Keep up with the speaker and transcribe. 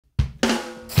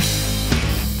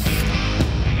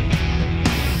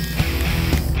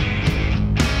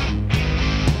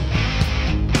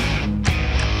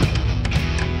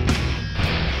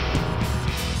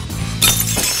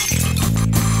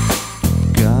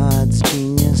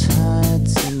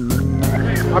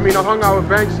mean, I hung out with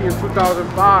Banksy in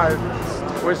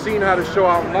 2005 when Scene had a show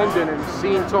out in London, and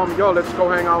Scene told me, yo, let's go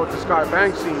hang out with this guy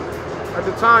Banksy. At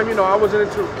the time, you know, I wasn't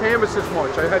into canvases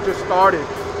much. I had just started.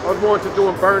 I was more into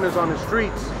doing burners on the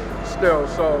streets still.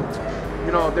 So,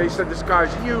 you know, they said this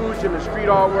guy's huge in the street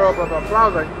art world, blah, blah, blah. I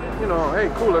was like, you know,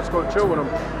 hey, cool, let's go chill with him.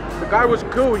 The guy was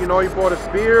cool, you know, he bought us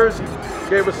beers, he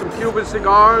gave us some Cuban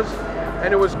cigars,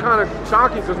 and it was kind of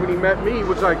shocking because when he met me, he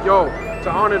was like, yo, it's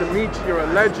an honor to meet you, you're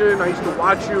a legend. I used to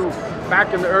watch you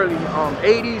back in the early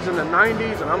 80s and the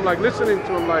 90s, and I'm like listening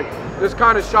to him like, it's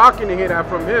kind of shocking to hear that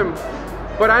from him.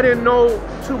 But I didn't know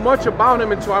too much about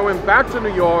him until I went back to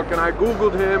New York and I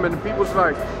Googled him, and people was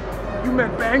like, you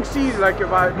met Banksy? Like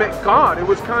if I met God. It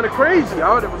was kind of crazy.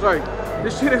 It was like,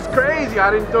 this shit is crazy. I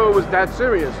didn't know it was that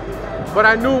serious. But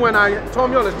I knew when I told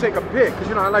him, yo, let's take a pic, because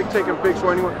you know, I like taking pics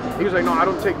for anyone. He was like, no, I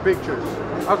don't take pictures.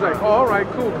 I was like, oh, all right,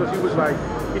 cool, because he was like,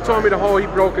 he told me the whole, he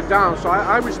broke it down, so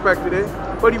I respected it.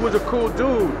 But he was a cool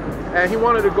dude, and he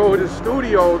wanted to go to the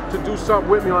studio to do something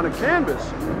with me on the canvas.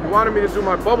 He wanted me to do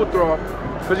my bubble throw up,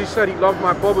 because he said he loved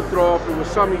my bubble throw up. It was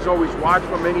something he's always watched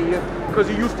for many years, because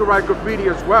he used to write graffiti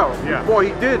as well. Yeah. Before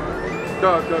he did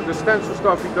the stencil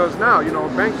stuff he does now, you know,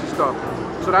 Banksy stuff.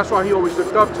 So that's why he always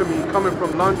looked up to me, coming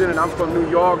from London, and I'm from New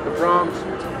York, the Bronx.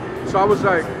 So I was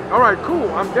like, all right, cool,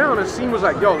 I'm down. And Scene was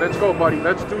like, yo, let's go, buddy.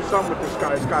 Let's do something with this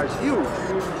guy. This guy's huge.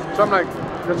 So I'm like,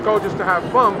 let's go just to have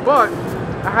fun. But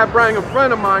I had Brian, a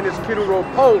friend of mine, this kid who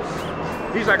wrote Pulse.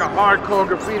 He's like a hardcore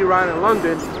graffiti writer in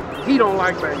London. He don't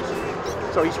like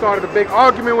Banksy. So he started a big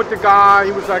argument with the guy.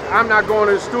 He was like, I'm not going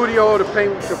to the studio to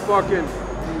paint the fucking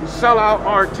sellout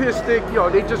artistic. You know,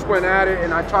 they just went at it,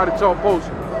 and I tried to tell Pulse,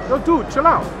 yo, dude, chill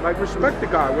out. Like, respect the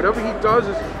guy. Whatever he does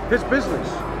is his business.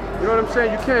 You know what I'm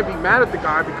saying? You can't be mad at the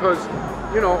guy because,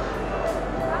 you know,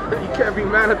 you can't be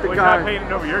mad at the guy. He's not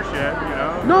painting over your shit, you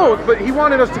know? No, but he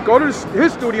wanted us to go to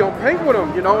his studio and paint with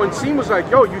him, you know, and Scene was like,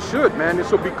 yo, you should, man.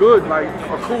 This will be good, like,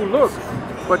 a cool look.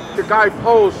 But the guy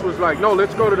Post was like, no,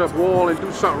 let's go to the wall and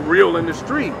do something real in the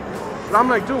street. But I'm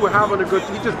like, dude, we're having a good,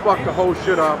 he just fucked the whole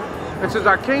shit up. And since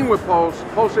I came with Post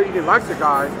said he didn't like the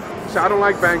guy. He said, I don't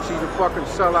like Banksy, he's a fucking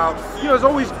sellout. You know, there's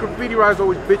always graffiti writers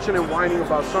always bitching and whining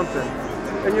about something.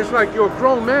 And it's like, you're a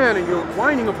grown man and you're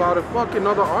whining about a fucking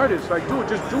other artist. Like, dude,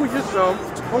 just do it yourself.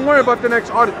 Don't worry about the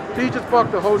next artist. So he just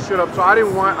fucked the whole shit up. So I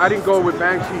didn't go with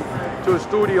Banksy to a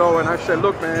studio, and I said,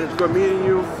 look, man, it's good meeting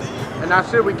you. And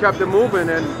that's it, we kept it moving.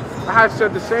 And I had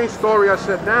said the same story I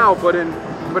said now, but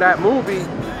for that movie,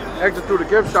 Exit Through the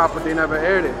Gift Shop, but they never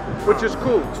aired it, which is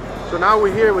cool. So now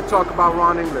we're here, we talk about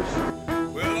Ron English.